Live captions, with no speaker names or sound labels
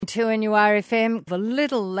2NURFM. A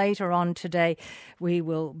little later on today, we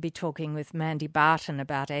will be talking with Mandy Barton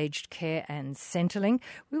about aged care and Centrelink.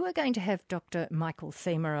 We were going to have Dr. Michael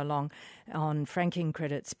Thiemer along on franking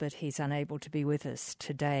credits, but he's unable to be with us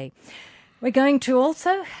today. We're going to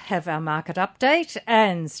also have our market update,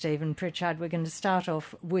 and Stephen Pritchard, we're going to start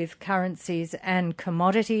off with currencies and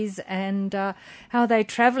commodities and how are they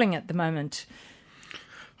travelling at the moment?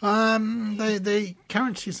 The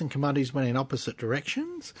currencies and commodities went in opposite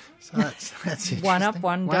directions, so that's interesting. One up,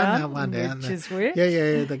 one down, one down, which is weird.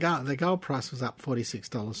 Yeah. The gold price was up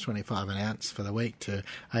 $46.25 an ounce for the week to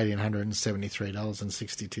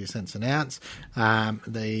 $1,873.62 an ounce.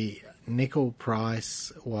 The nickel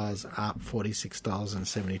price was up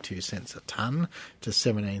 $46.72 a tonne to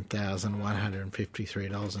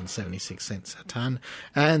 $17,153.76 a tonne,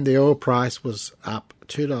 and the oil price was up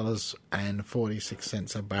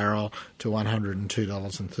 $2.46 a barrel to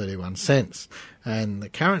 $102.31. And the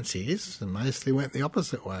currencies mostly went the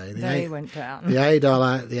opposite way. They went down. The $A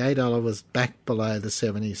was back below the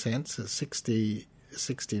 70 cents at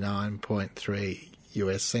 69.3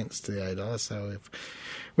 US cents to the $A. So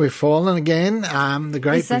we've fallen again.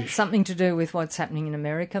 Is that something to do with what's happening in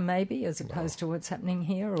America, maybe, as opposed to what's happening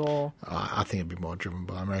here? Or I think it'd be more driven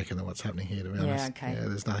by America than what's happening here, to be honest. Yeah, okay.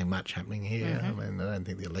 There's nothing much happening here. Mm-hmm. I mean, I don't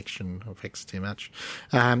think the election affects too much.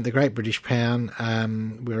 The Great British Pound,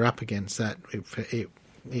 we're up against that.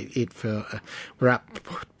 We're up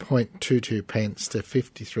 0.22 pence to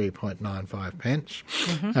 53.95 pence,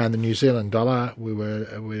 and the New Zealand dollar we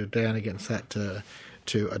were down against that to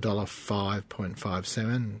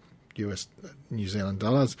 $1.05.57 US New Zealand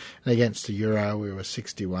dollars, and against the euro we were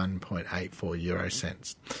 61.84 euro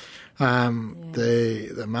cents.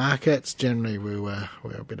 The markets generally we're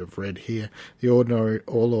a bit of red here. The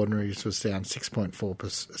all ordinaries was down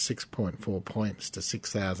 6.4 points to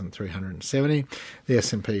 6,370. The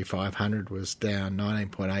S&P 500 was down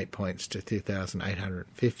 19.8 points to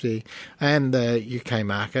 2,850, and the UK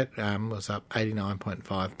market was up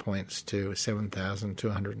 89.5 points to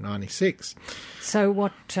 7,296. So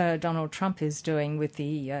what Donald Trump is doing with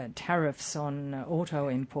the tariffs on auto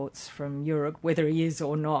imports from Europe, whether he is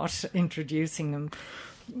or not introducing them,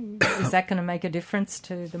 is that going to make a difference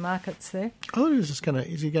to the markets there? Oh, is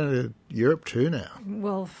he going to Europe too now?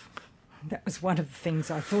 Well, that was one of the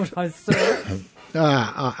things I thought I saw.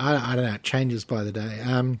 I don't know. It changes by the day.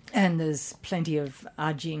 And there's plenty of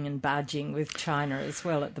arging and barging with China as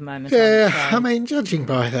well at the moment. Yeah, I mean, judging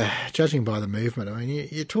by the movement, I mean,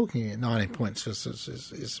 you're talking at 90 points is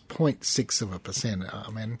 0.6%.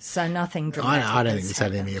 I mean, so nothing dramatic. I don't think it's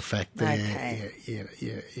had any effect there. Okay.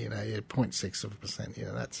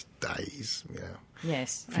 0.6%. That's days.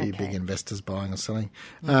 Yes. A few big investors buying or selling.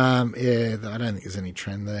 I don't think there's any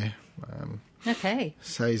trend there. Okay.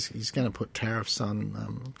 So he's going to put tariffs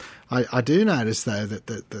on. I do notice, though, that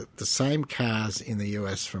the same cars in the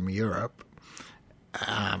US from Europe,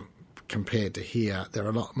 compared to here, they're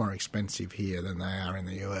a lot more expensive here than they are in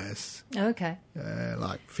the US. Okay.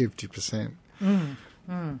 Like 50%.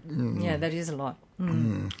 Yeah, that is a lot.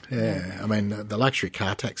 Yeah, I mean, the luxury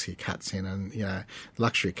car tax he cuts in, and, the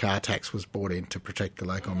luxury car tax was brought in to protect the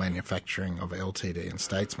local manufacturing of LTD and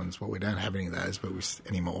Statesman's. Well, we don't have any of those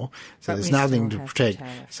anymore, so there's nothing to protect.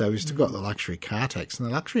 So we've still got the luxury car tax, and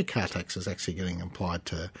the luxury car tax is actually getting applied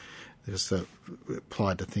to things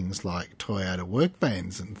like Toyota work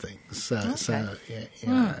vans and things.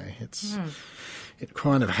 It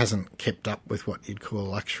kind of hasn't kept up with what you'd call a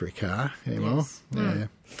luxury car anymore. Yes. Yeah.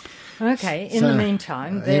 Okay, in the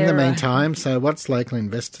meantime... so what's local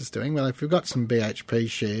investors doing? Well, if you've got some BHP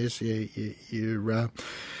shares,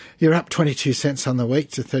 you're up 22 cents on the week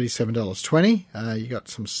to $37.20. You got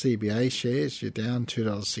some CBA shares, you're down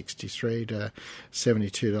 $2.63 to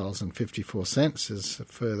 $72.54 as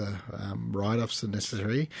further write-offs are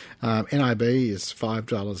necessary. NIB is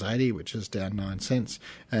 $5.80, which is down 9 cents,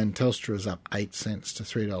 and Telstra is up 8 cents to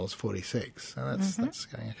 $3.46. So that's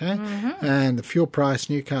going okay. And the fuel price,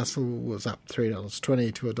 Newcastle was up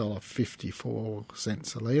 $3.20 to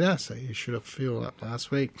 $1.54 a litre, so you should have fuel up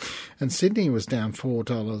last week. And Sydney was down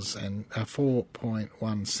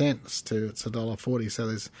 $4.1 cents to it's $1.40, so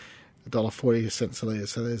there's $1.40 a litre.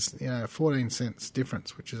 So there's 14 cents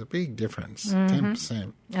difference, which is a big difference,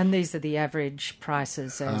 10%. And these are the average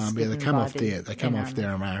prices. They come off their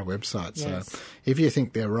MRA website. Yes. So if you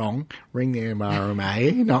think they're wrong, ring the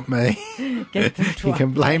MRMA, not me. Get them to you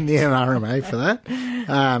can blame the MRMA for that.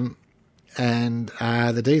 and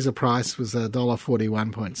the diesel price was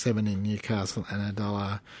 $1.41.7 in Newcastle and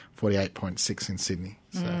 $1.48.6 in Sydney.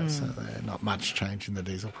 So not much change in the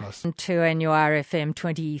diesel price. To NURFM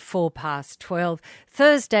 12:24.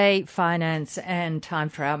 Thursday, finance, and time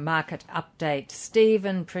for our market update.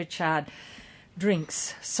 Stephen Pritchard,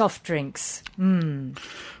 drinks, soft drinks.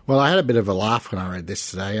 Well, I had a bit of a laugh when I read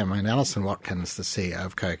this today. I mean, Alison Watkins, the CEO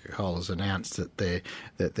of Coca-Cola, has announced that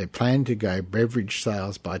they plan to go beverage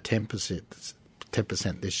sales by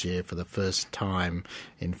 10% this year for the first time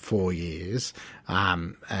in 4 years, as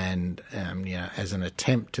an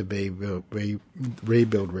attempt to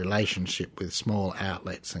rebuild relationship with small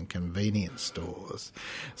outlets and convenience stores.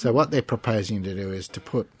 So what they're proposing to do is to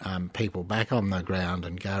put people back on the ground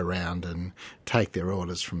and go around and take their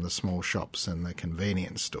orders from the small shops and the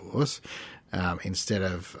convenience stores instead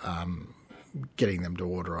of getting them to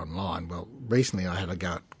order online. Well, recently I had to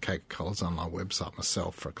go at Coca-Cola's online website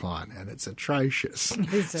myself for a client, and it's atrocious.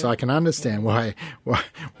 So I can understand why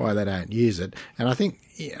they don't use it. And I think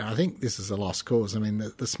this is a lost cause. I mean,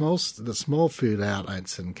 the small food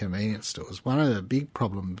outlets and convenience stores. One of the big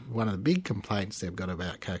complaints they've got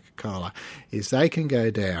about Coca-Cola is they can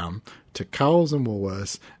go down to Coles and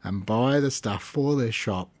Woolworths and buy the stuff for their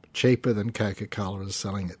shop cheaper than Coca-Cola is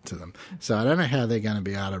selling it to them. So I don't know how they're going to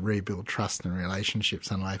be able to rebuild trust and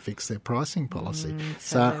relationships unless they fix their pricing policy.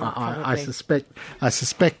 So I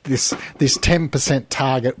suspect this 10%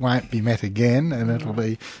 target won't be met again, and it'll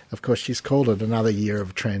be, of course, she's called it another year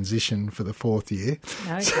of transition for the fourth year.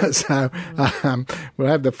 Okay. So we'll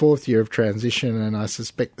have the fourth year of transition, and I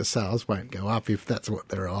suspect the sales won't go up if that's what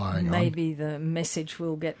they're relying on. Maybe the message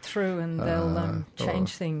will get through and they'll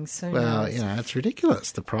change things soon. Well, it's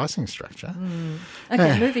ridiculous, the pricing structure.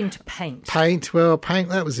 Okay, moving to paint. Paint,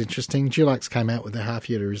 that was interesting. Dulux came out with their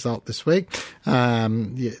half-year result this week.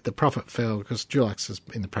 The profit fell because Dulux is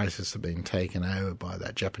in the process of being taken over by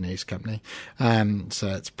that Japanese company. So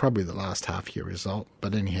it's probably the last half-year result.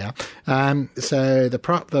 But anyhow, so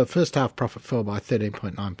the first half profit fell by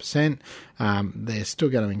 13.9%. They're still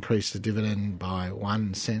going to increase the dividend by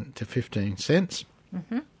 1 cent to 15 cents.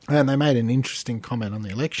 Mm-hmm. And they made an interesting comment on the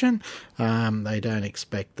election. They don't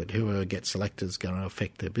expect that whoever gets elected is going to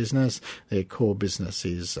affect their business. Their core business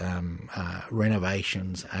is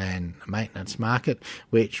renovations and maintenance market,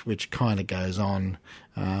 which kind of goes on.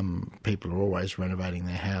 People are always renovating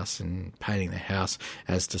their house and painting their house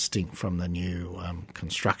as distinct from the new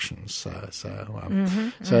constructions. So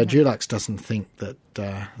Dulux doesn't think that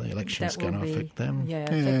the election is going to affect them.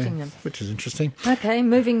 Affecting them. Which is interesting. Okay,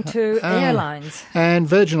 moving to airlines. And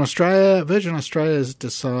Virgin Australia has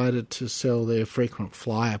decided to sell their frequent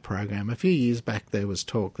flyer program. A few years back there was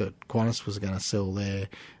talk that Qantas was going to sell their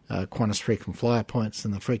Qantas frequent flyer points,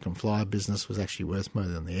 and the frequent flyer business was actually worth more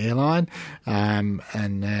than the airline. And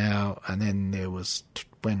then there was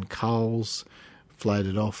when Coles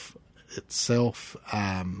floated off itself,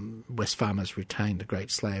 Wesfarmers retained a great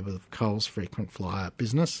slab of Coles frequent flyer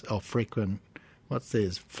business, or frequent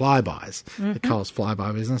flybys, the Coles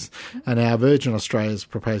flyby business. And now Virgin Australia is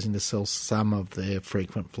proposing to sell some of their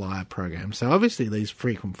frequent flyer programs. So obviously these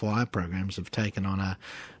frequent flyer programs have taken on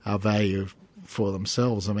a value for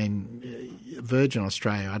themselves. I mean, Virgin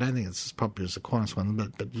Australia, I don't think it's as popular as the Qantas one,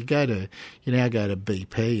 but you now go to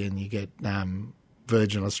BP and you get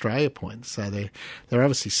Virgin Australia points. So they're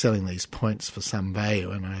obviously selling these points for some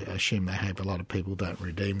value, and I assume they hope a lot of people don't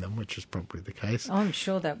redeem them, which is probably the case. I'm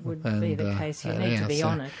sure that would be the case. You need to be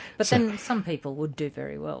on it. But then some people would do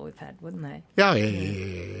very well with that, wouldn't they? Oh, yeah.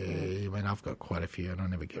 I mean, I've got quite a few, and I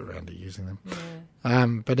never get around to using them. Yeah.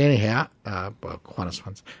 But anyhow, Qantas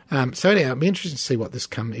ones. So anyhow, it'll be interesting to see what this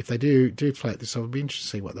if they do float this, it'll be interesting to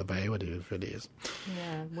see what the value of it is.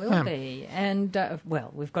 Yeah, will be. And,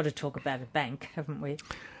 we've got to talk about a bank, haven't we?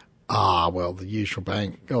 Well, the usual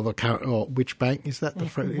bank, or the current, or which bank is that?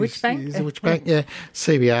 Which bank? Is it which bank? Yeah,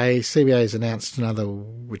 CBA. CBA's announced another,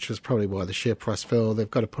 which is probably why the share price fell.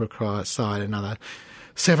 They've got to put aside another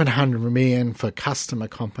 700 million for customer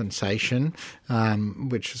compensation,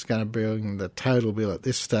 which is going to bring the total bill at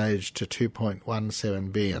this stage to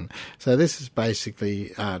 2.17 billion. So this is basically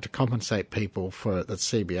to compensate people for that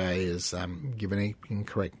CBA has given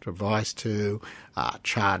incorrect advice to,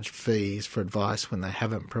 charge fees for advice when they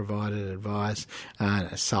haven't provided advice,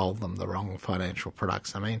 and sold them the wrong financial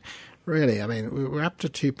products. I mean, really, we're up to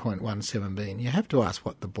 2.17 billion. You have to ask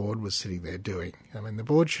what the board was sitting there doing. I mean, the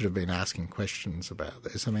board should have been asking questions about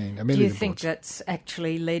this. Do you think that's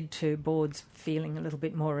actually led to boards feeling a little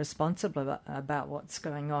bit more responsible about what's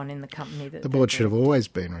going on in the company? The board should have always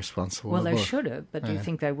been responsible. Well, they should have, but do you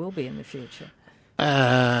think they will be in the future?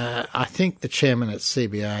 I think the chairman at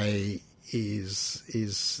CBA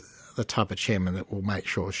is the type of chairman that will make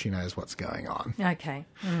sure she knows what's going on. Okay.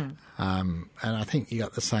 And I think you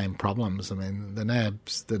got the same problems. I mean, the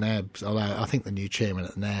NABs. Although I think the new chairman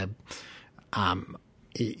at the NAB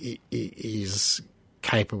is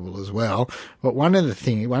capable as well. But one of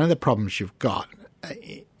the problems you've got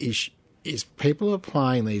is people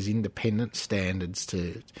applying these independent standards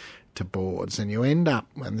to boards, and you end up,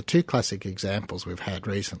 and the two classic examples we've had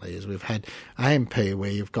recently is we've had AMP, where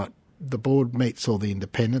you've got the board meets all the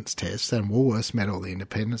independence tests, and Woolworths met all the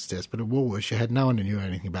independence tests, but at Woolworths you had no one who knew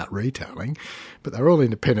anything about retailing, but they were all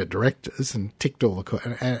independent directors and ticked all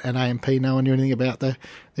the, and AMP, no one knew anything about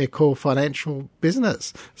their core financial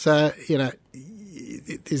business. So, you know,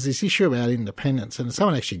 there's this issue about independence, and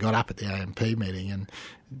someone actually got up at the AMP meeting and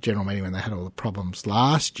general meeting when they had all the problems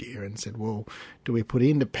last year and said, well, do we put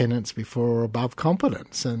independence before or above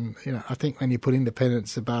competence? And, you know, I think when you put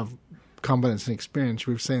independence above competence and experience,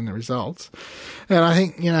 we've seen the results. And I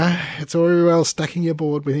think, you know, it's all very well stacking your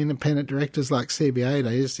board with independent directors like CBA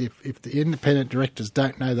does. If the independent directors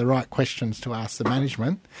don't know the right questions to ask the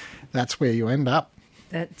management, that's where you end up.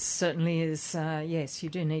 That certainly is, yes, you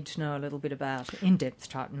do need to know a little bit about in-depth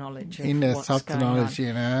type knowledge of in-depth what's type going knowledge, on.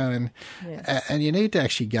 you know, and Yes. and you need to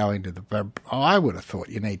actually go into I would have thought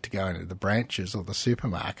you need to go into the branches or the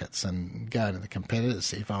supermarkets and go into the competitors,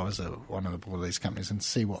 see if I was one of the board of these companies, and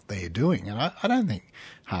see what they're doing. And I don't think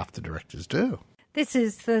half the directors do. This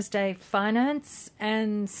is Thursday Finance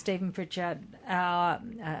and Stephen Pritchard, our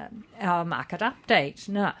market update.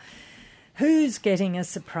 Now, who's getting a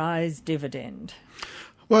surprise dividend?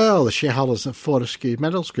 Well, the shareholders of Fortescue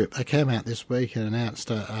Metals Group, they came out this week and announced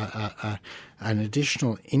an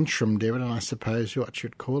additional interim dividend, I suppose what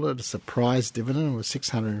you'd call it, a surprise dividend of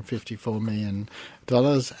 $654 million,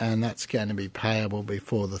 and that's going to be payable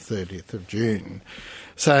before the 30th of June.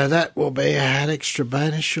 So that will be an extra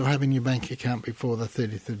bonus you'll have in your bank account before the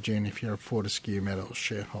 30th of June if you're a Fortescue Metals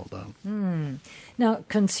shareholder. Now,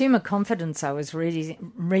 consumer confidence, I was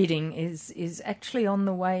reading is actually on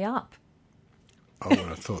the way up. I would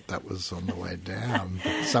have thought that was on the way down.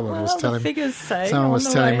 But someone was the telling figures say someone on was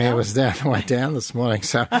the telling way me up. it was down the way down this morning.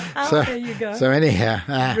 So There you go. So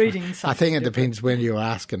anyhow, Reading I something think it depends when you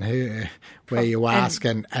ask and where you ask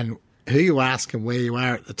and who you ask and where you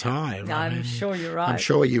are at the time. I'm sure you're right. I'm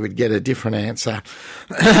sure you would get a different answer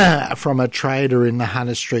from a trader in the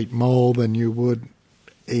Hunter Street Mall than you would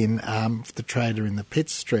in the trader in the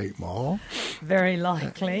Pitt Street Mall. Very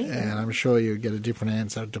likely. And I'm sure you'd get a different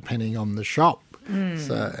answer depending on the shop.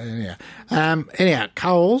 So anyhow,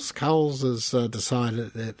 Coles has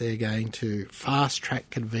decided that they're going to fast-track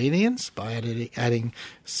convenience by adding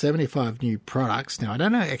 75 new products. Now, I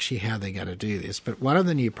don't know actually how they're going to do this, but one of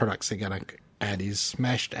the new products they're going to add is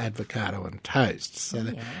smashed avocado and toast. So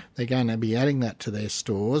they're going to be adding that to their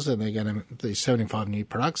stores, and they're going to these 75 new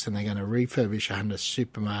products, and they're going to refurbish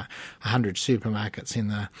 100 supermarkets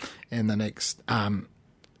in the next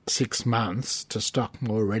 6 months to stock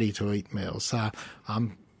more ready-to-eat meals. So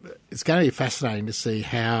it's going to be fascinating to see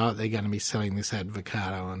how they're going to be selling this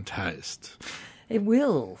avocado and toast. It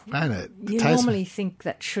will. Won't it? You normally think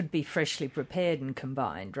that should be freshly prepared and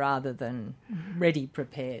combined rather than ready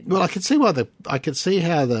prepared. Well, I could see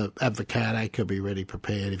how the avocado could be ready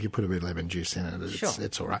prepared if you put a bit of lemon juice in it.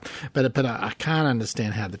 It's all right. But I can't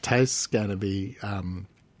understand how the toast's going to be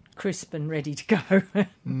crisp and ready to go.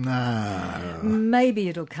 No. Maybe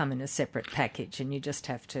it'll come in a separate package and you just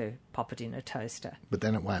have to pop it in a toaster. But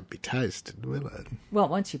then it won't be toasted, will it? Well,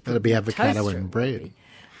 once you put it'll be it in avocado toaster, and bread.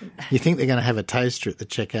 You think they're going to have a toaster at the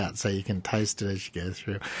checkout so you can toast it as you go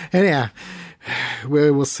through. Anyhow,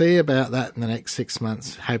 we'll see about that in the next 6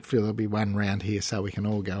 months. Hopefully there'll be one round here so we can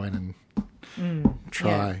all go in and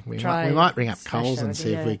try. We might ring up Coles and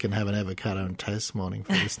see if we can have an avocado and toast morning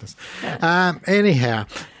for listeners. Anyhow,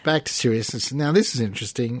 back to seriousness. Now, this is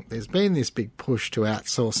interesting. There's been this big push to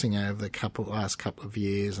outsourcing over the last couple of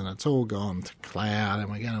years, and it's all gone to cloud, and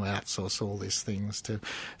we're going to outsource all these things to.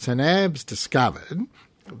 So NAB's discovered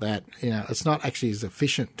that, it's not actually as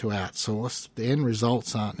efficient to outsource. The end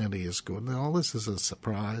results aren't nearly as good. All this is a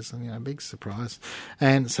surprise, and a big surprise.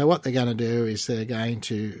 And so what they're going to do is they're going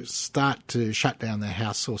to start to shut down their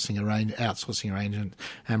outsourcing arrangement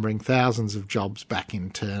and bring thousands of jobs back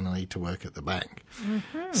internally to work at the bank.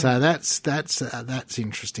 Mm-hmm. So that's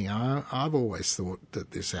interesting. I've always thought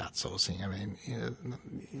that this outsourcing,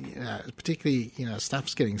 particularly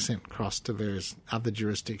stuff's getting sent across to various other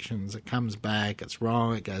jurisdictions. It comes back, it's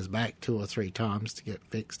wrong. it goes back 2 or 3 times to get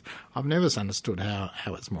fixed. I've never understood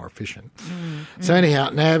how it's more efficient. So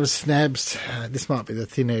anyhow, NABS, this might be the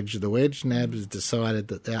thin edge of the wedge. NABS has decided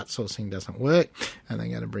that the outsourcing doesn't work, and they're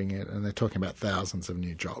going to bring it, and they're talking about thousands of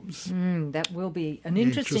new jobs. That will be an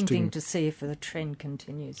interesting thing to see if the trend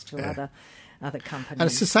continues to other companies. And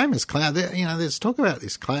it's the same as cloud. There's talk about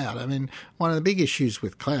this cloud. I mean, one of the big issues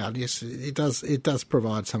with cloud, yes, it does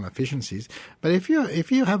provide some efficiencies, but if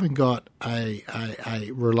you haven't got a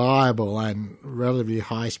reliable and relatively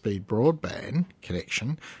high speed broadband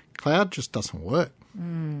connection, cloud just doesn't work.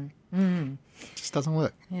 It just doesn't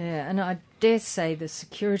work. Yeah, and I dare say the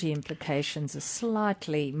security implications are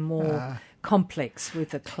slightly more complex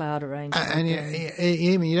with the cloud arrangement. And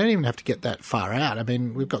you don't even have to get that far out. I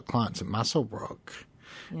mean, we've got clients at Muswellbrook,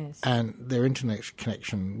 and their internet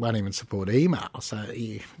connection won't even support email, so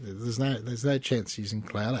there's no chance using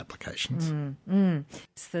cloud applications.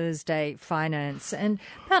 It's Thursday Finance, and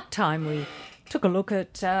about time we took a look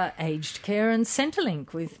at aged care and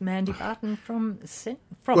Centrelink with Mandy Barton from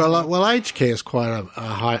Well, aged care is quite a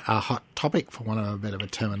hot topic, for want of a bit of a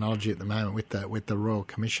terminology at the moment, with the Royal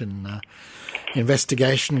Commission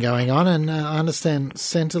investigation going on. And I understand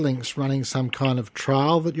Centrelink's running some kind of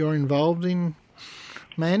trial that you're involved in,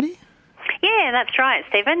 Mandy? Yeah, that's right,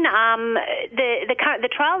 Stephen. The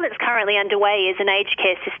trial that's currently underway is an aged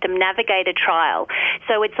care system navigator trial.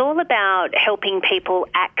 So it's all about helping people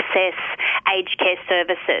access aged care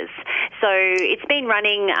services. So it's been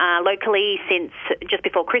running locally since just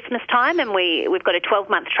before Christmas time, and we've got a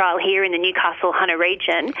 12-month trial here in the Newcastle-Hunter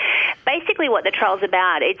region. Basically what the trial's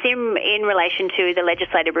about, it's in relation to the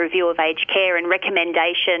legislative review of aged care and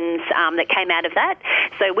recommendations that came out of that.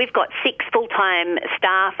 So we've got 6 full-time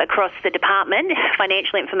staff across the department,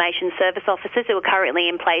 financial information service officers who are currently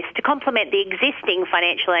in place to complement the existing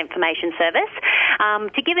financial information service,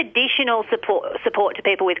 to give additional support to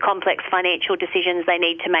people with complex financial decisions they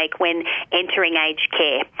need to make when entering aged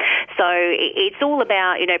care. So it's all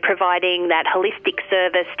about, providing that holistic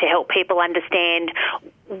service to help people understand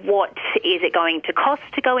what is it going to cost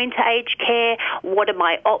to go into aged care, what are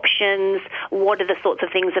my options, what are the sorts of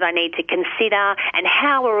things that I need to consider, and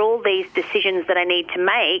how are all these decisions that I need to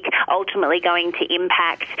make ultimately going to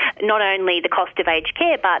impact not only the cost of aged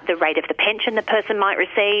care but the rate of the pension the person might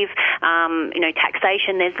receive,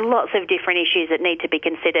 taxation. There's lots of different issues that need to be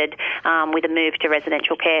considered with a move to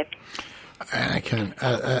residential care. And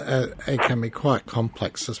it can be quite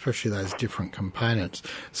complex, especially those different components.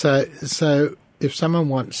 So if someone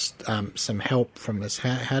wants some help from this,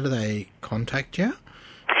 how do they contact you?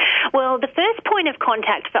 Well, the first point of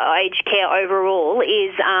contact for aged care overall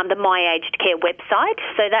is the My Aged Care website.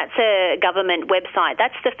 So that's a government website.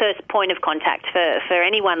 That's the first point of contact for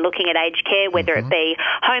anyone looking at aged care, whether it be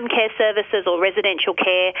home care services or residential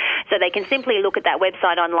care. So they can simply look at that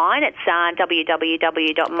website online. It's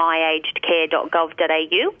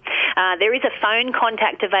www.myagedcare.gov.au. There is a phone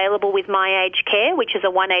contact available with My Aged Care, which is a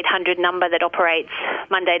 1-800 number that operates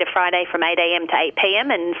Monday to Friday from 8 a.m. to 8 p.m.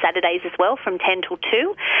 and Saturdays as well from 10 till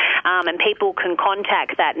 2. And people can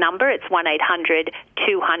contact that number. It's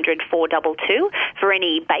 1-800-200-422 for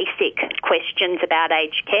any basic questions about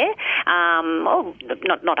aged care.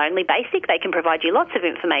 Not only basic, they can provide you lots of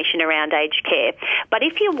information around aged care. But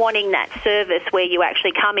if you're wanting that service where you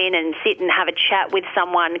actually come in and sit and have a chat with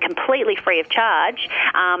someone completely free of charge,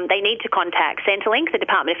 they need to contact Centrelink, the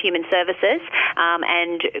Department of Human Services,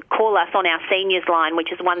 and call us on our seniors line,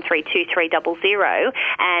 which is 132300,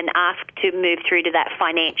 and ask to move through to that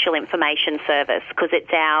financial information service, because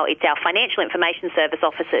it's our financial information service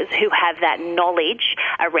officers who have that knowledge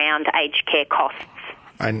around aged care costs.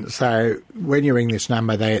 And so when you ring this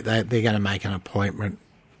number, they're going to make an appointment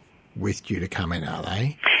with you to come in, are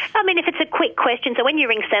they? I mean, if it's a quick question, so when you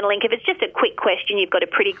ring Centrelink, if it's just a quick question, you've got a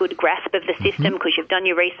pretty good grasp of the system because you've done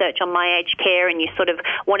your research on My Aged Care and you sort of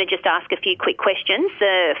want to just ask a few quick questions.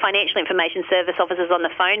 The financial information service officers on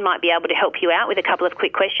the phone might be able to help you out with a couple of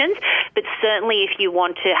quick questions, but certainly if you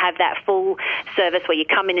want to have that full service where you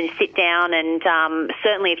come in and sit down, and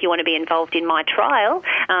certainly if you want to be involved in my trial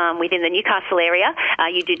within the Newcastle area,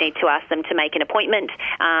 you do need to ask them to make an appointment,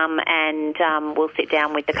 and we'll sit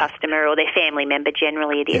down with the customer or their family member,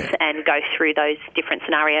 generally it is, and go through those different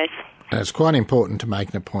scenarios. And it's quite important to make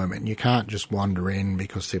an appointment. You can't just wander in,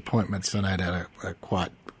 because the appointments are no doubt are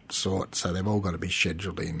quite sort, so they've all got to be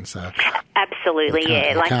scheduled in. So Absolutely,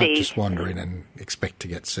 You can't just wander in and expect to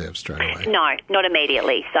get served straight away. No, not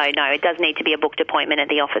immediately. So no, it does need to be a booked appointment at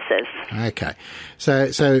the offices. Okay.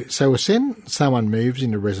 So when someone moves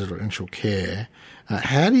into residential care,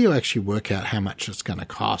 how do you actually work out how much it's going to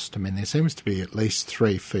cost? I mean, there seems to be at least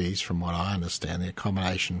 3 fees from what I understand, the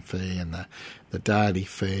accommodation fee and the daily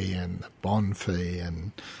fee and the bond fee,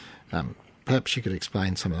 and perhaps you could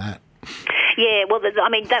explain some of that. Yeah, well,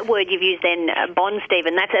 that word you've used then, bond,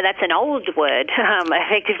 Stephen, that's an old word,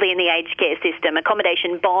 effectively in the aged care system.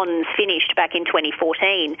 Accommodation bonds finished back in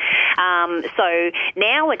 2014. So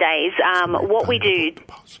nowadays, what we do...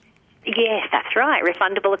 Yes, that's right.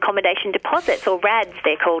 Refundable accommodation deposits, or RADs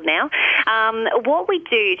they're called now. What we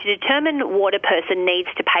do to determine what a person needs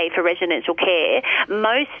to pay for residential care,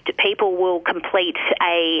 most people will complete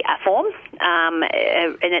a form,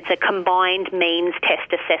 and it's a combined means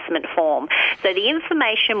test assessment form. So the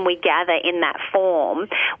information we gather in that form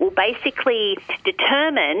will basically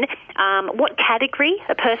determine what category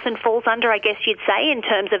a person falls under, I guess you'd say, in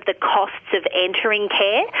terms of the costs of entering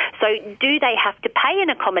care. So do they have to pay an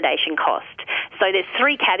accommodation cost? So there's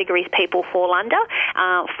 3 categories people fall under: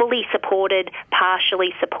 fully supported,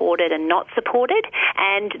 partially supported and not supported.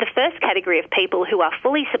 And the first category of people who are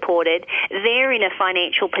fully supported, they're in a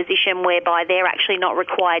financial position whereby they're actually not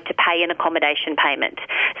required to pay an accommodation payment.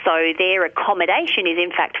 So their accommodation is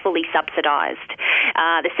in fact fully subsidised.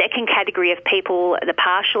 The second category of people, the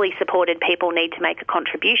partially supported people, need to make a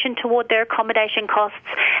contribution toward their accommodation costs.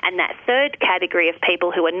 And that third category of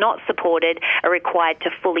people who are not supported are required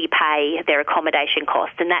to fully pay their accommodation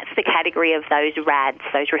costs, and that's the category of those RADs,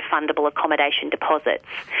 those refundable accommodation deposits.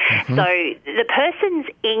 Mm-hmm. So the person's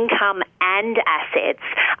income and assets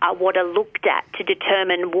are what are looked at to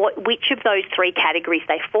determine which of those 3 categories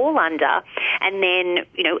they fall under, and then,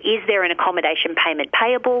 is there an accommodation payment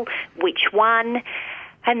payable, which one?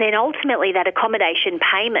 And then ultimately that accommodation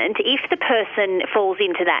payment, if the person falls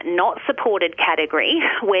into that not supported category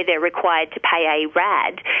where they're required to pay a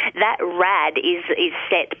RAD, that RAD is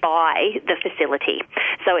set by the facility.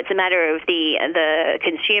 So it's a matter of the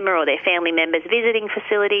consumer or their family members visiting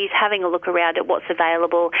facilities, having a look around at what's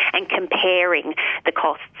available and comparing the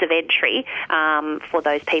costs of entry for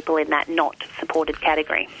those people in that not supported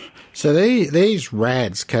category. So these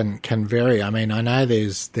RADs can vary. I mean, I know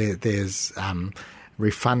there's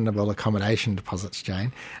refundable accommodation deposits,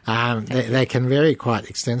 Jane. They can vary quite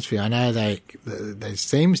extensively. I know there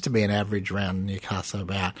seems to be an average around Newcastle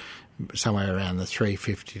about somewhere around the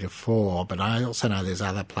 350 to 4, but I also know there's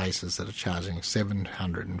other places that are charging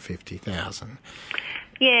 750,000.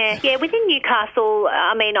 Yeah. Within Newcastle,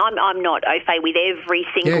 I mean, I'm not au fait with every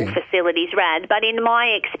single facility's RAD, but in my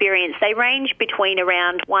experience, they range between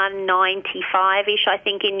around 195-ish, I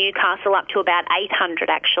think, in Newcastle, up to about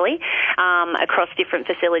 800 actually, across different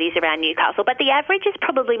facilities around Newcastle. But the average is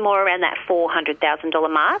probably more around that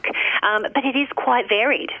 $400,000 mark. But it is quite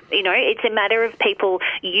varied. It's a matter of people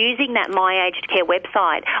using that My Aged Care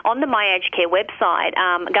website. On the My Aged Care website,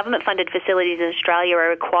 government-funded facilities in Australia are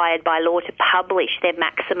required by law to publish their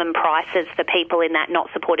maximum prices for people in that not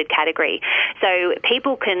supported category. So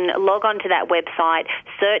people can log onto that website,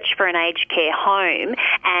 search for an aged care home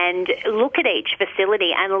and look at each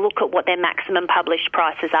facility and look at what their maximum published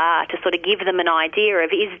prices are to sort of give them an idea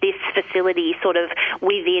of, is this facility sort of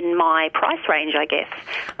within my price range, I guess.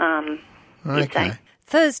 Okay.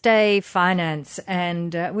 Thursday Finance,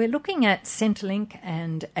 and we're looking at Centrelink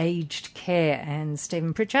and aged care. And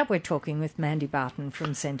Stephen Pritchard, we're talking with Mandy Barton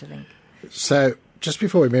from Centrelink. So just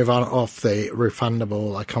before we move on off the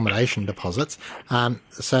refundable accommodation deposits,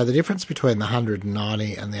 so the difference between the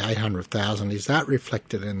 190 and the 800,000, is that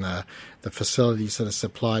reflected in the facilities that are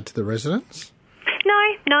supplied to the residents?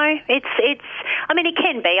 No, it's. I mean, it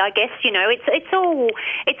can be. I guess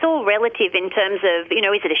it's all relative in terms of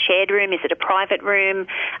is it a shared room, is it a private room,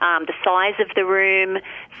 the size of the room.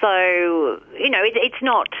 So it's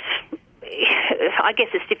not. I guess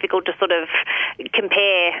it's difficult to sort of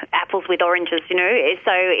compare apples with oranges, So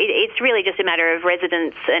it's really just a matter of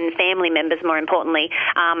residents and family members, more importantly,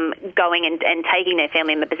 going and taking their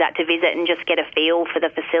family members out to visit and just get a feel for the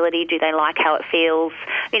facility. Do they like how it feels?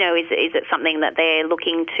 Is it something that they're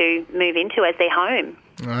looking to move into as their home?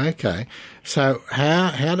 Okay. So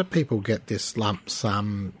how do people get this lump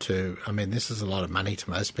sum this is a lot of money to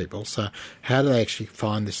most people, so how do they actually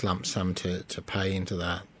find this lump sum to pay into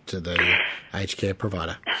that? to the aged care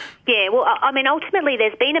provider? Yeah, well, I mean, ultimately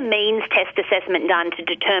there's been a means test assessment done to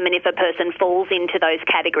determine if a person falls into those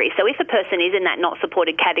categories. So if a person is in that not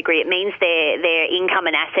supported category, it means their income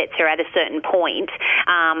and assets are at a certain point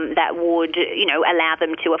that would, allow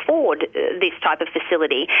them to afford this type of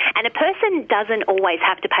facility. And a person doesn't always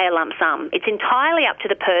have to pay a lump sum. It's entirely up to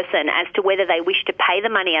the person as to whether they wish to pay the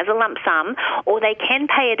money as a lump sum or they can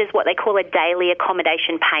pay it as what they call a daily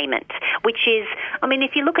accommodation payment, which is, I mean,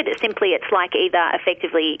 if you look at it simply, it's like either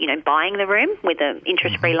effectively, buying the room with an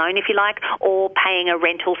interest-free loan, if you like, or paying a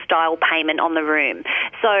rental-style payment on the room.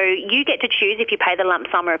 So you get to choose if you pay the lump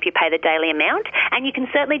sum or if you pay the daily amount, and you can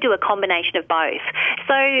certainly do a combination of both.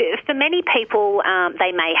 So for many people,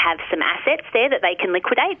 they may have some assets there that they can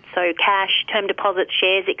liquidate, so cash, term deposits,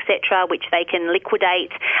 shares, etc., which they can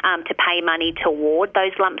liquidate to pay money toward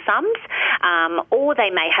those lump sums, or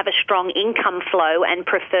they may have a strong income flow and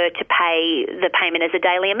prefer to pay the payment as a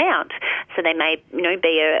daily amount. So they may,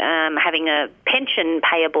 be having a pension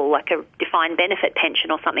payable, like a defined benefit pension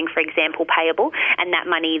or something, for example, payable, and that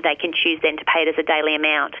money they can choose then to pay it as a daily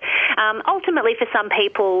amount. Ultimately, for some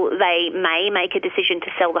people, they may make a decision to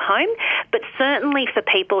sell the home, but certainly for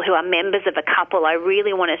people who are members of a couple, I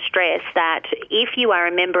really want to stress that if you are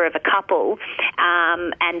a member of a couple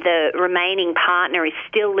and the remaining partner is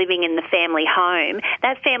still living in the family home,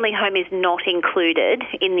 that family home is not included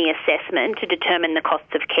in the assessment to determine the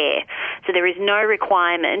costs of care. So there is no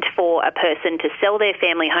requirement for a person to sell their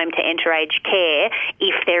family home to enter aged care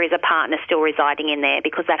if there is a partner still residing in there,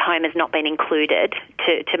 because that home has not been included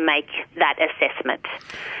to make that assessment.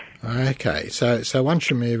 Okay, so once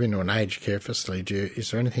you move into an aged care facility,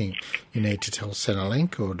 is there anything you need to tell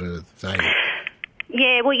Centrelink, or do they...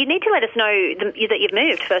 Yeah, well, you need to let us know that you've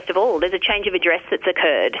moved, first of all. There's a change of address that's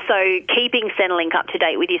occurred. So keeping Centrelink up to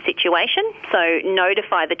date with your situation. So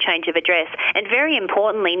notify the change of address. And very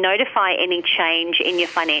importantly, notify any change in your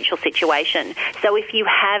financial situation. So if you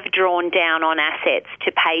have drawn down on assets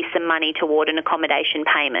to pay some money toward an accommodation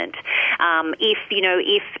payment,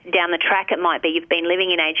 if down the track it might be you've been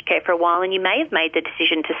living in aged care for a while and you may have made the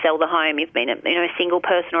decision to sell the home. You've been a single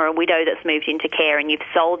person or a widow that's moved into care and you've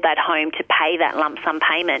sold that home to pay that lump sum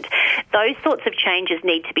payment. Those sorts of changes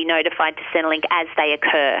need to be notified to Centrelink as they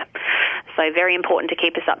occur. So very important to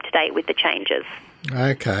keep us up to date with the changes.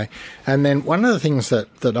 Okay. And then one of the things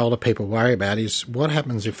that older people worry about is what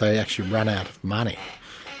happens if they actually run out of money?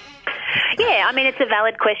 Yeah, I mean, it's a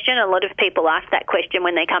valid question. A lot of people ask that question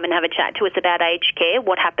when they come and have a chat to us about aged care.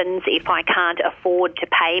 What happens if I can't afford to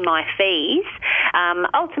pay my fees?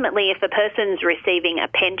 Ultimately, if a person's receiving a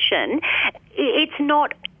pension, it's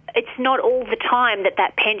not all the time that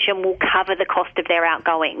pension will cover the cost of their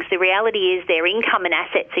outgoings. The reality is their income and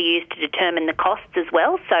assets are used to determine the costs as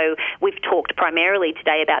well. So we've talked primarily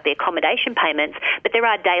today about the accommodation payments, but there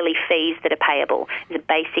are daily fees that are payable. There's a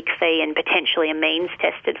basic fee and potentially a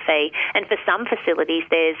means-tested fee. And for some facilities,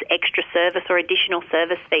 there's extra service or additional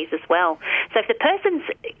service fees as well. So if the person's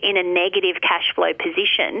in a negative cash flow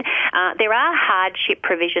position, there are hardship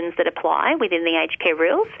provisions that apply within the aged care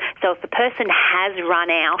rules. So if the person has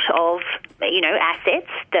run out of assets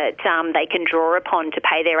that they can draw upon to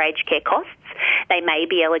pay their aged care costs, they may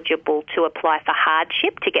be eligible to apply for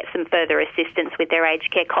hardship to get some further assistance with their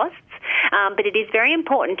aged care costs. But it is very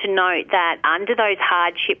important to note that under those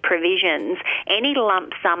hardship provisions, any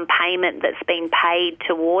lump sum payment that's been paid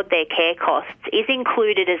toward their care costs is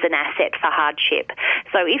included as an asset for hardship.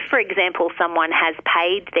 So if, for example, someone has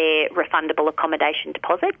paid their refundable accommodation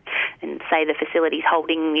deposit, and say the facility's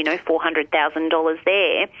holding, $400,000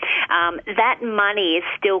 there, that money is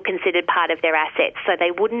still considered part of their assets, so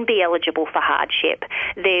they wouldn't be eligible for hardship.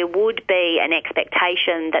 There would be an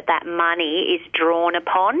expectation that money is drawn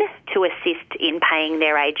upon to assist in paying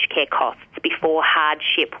their aged care costs before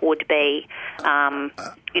hardship would be,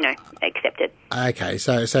 accepted. Okay,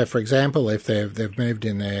 so for example, if they've moved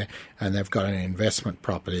in there and they've got an investment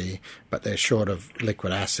property, but they're short of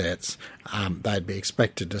liquid assets, they'd be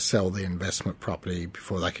expected to sell the investment property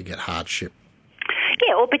before they could get hardship.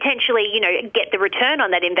 Yeah, or potentially, get the return on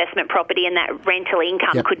that investment property, and that rental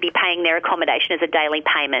income could be paying their accommodation as a daily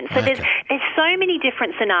payment. So there's so many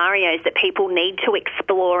different scenarios that people need to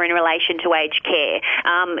explore in relation to aged care.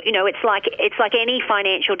 It's like any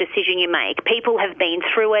financial decision you make. People have been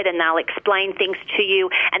through it, and they'll explain things to you,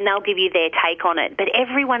 and they'll give you their take on it. But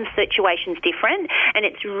everyone's situation's different, and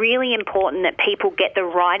it's really important that people get the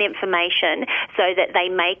right information so that they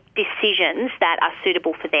make decisions that are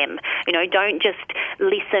suitable for them. Don't just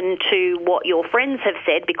listen to what your friends have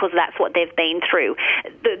said because that's what they've been through.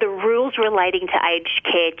 The rules relating to aged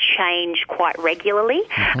care change quite regularly,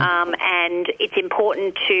 and it's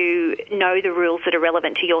important to know the rules that are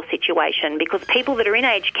relevant to your situation, because people that are in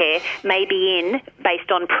aged care may be in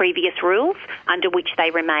based on previous rules under which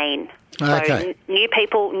they remain. Okay. So new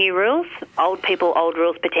people, new rules, old people, old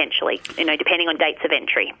rules potentially, depending on dates of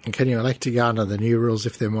entry. And can you elect to go under the new rules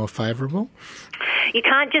if they're more favourable? You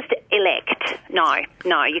can't just elect. No,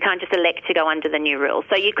 you can't just elect to go under the new rules.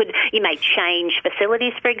 So you may change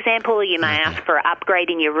facilities, for example. You may ask for an upgrade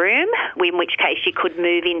in your room, in which case you could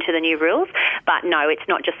move into the new rules. But no, it's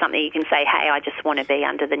not just something you can say, hey, I just want to be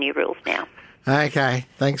under the new rules now. Okay,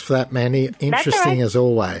 thanks for that, Mandy. Interesting as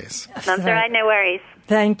always. That's all right, no worries.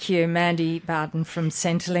 Thank you, Mandy Barton from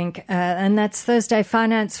Centrelink. And that's Thursday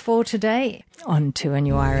Finance for today on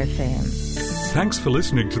 2NURFM. Thanks for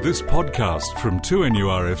listening to this podcast from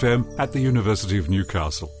 2NURFM at the University of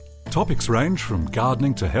Newcastle. Topics range from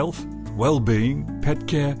gardening to health, well-being, pet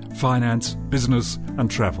care, finance, business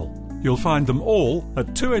and travel. You'll find them all at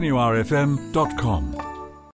 2NURFM.com.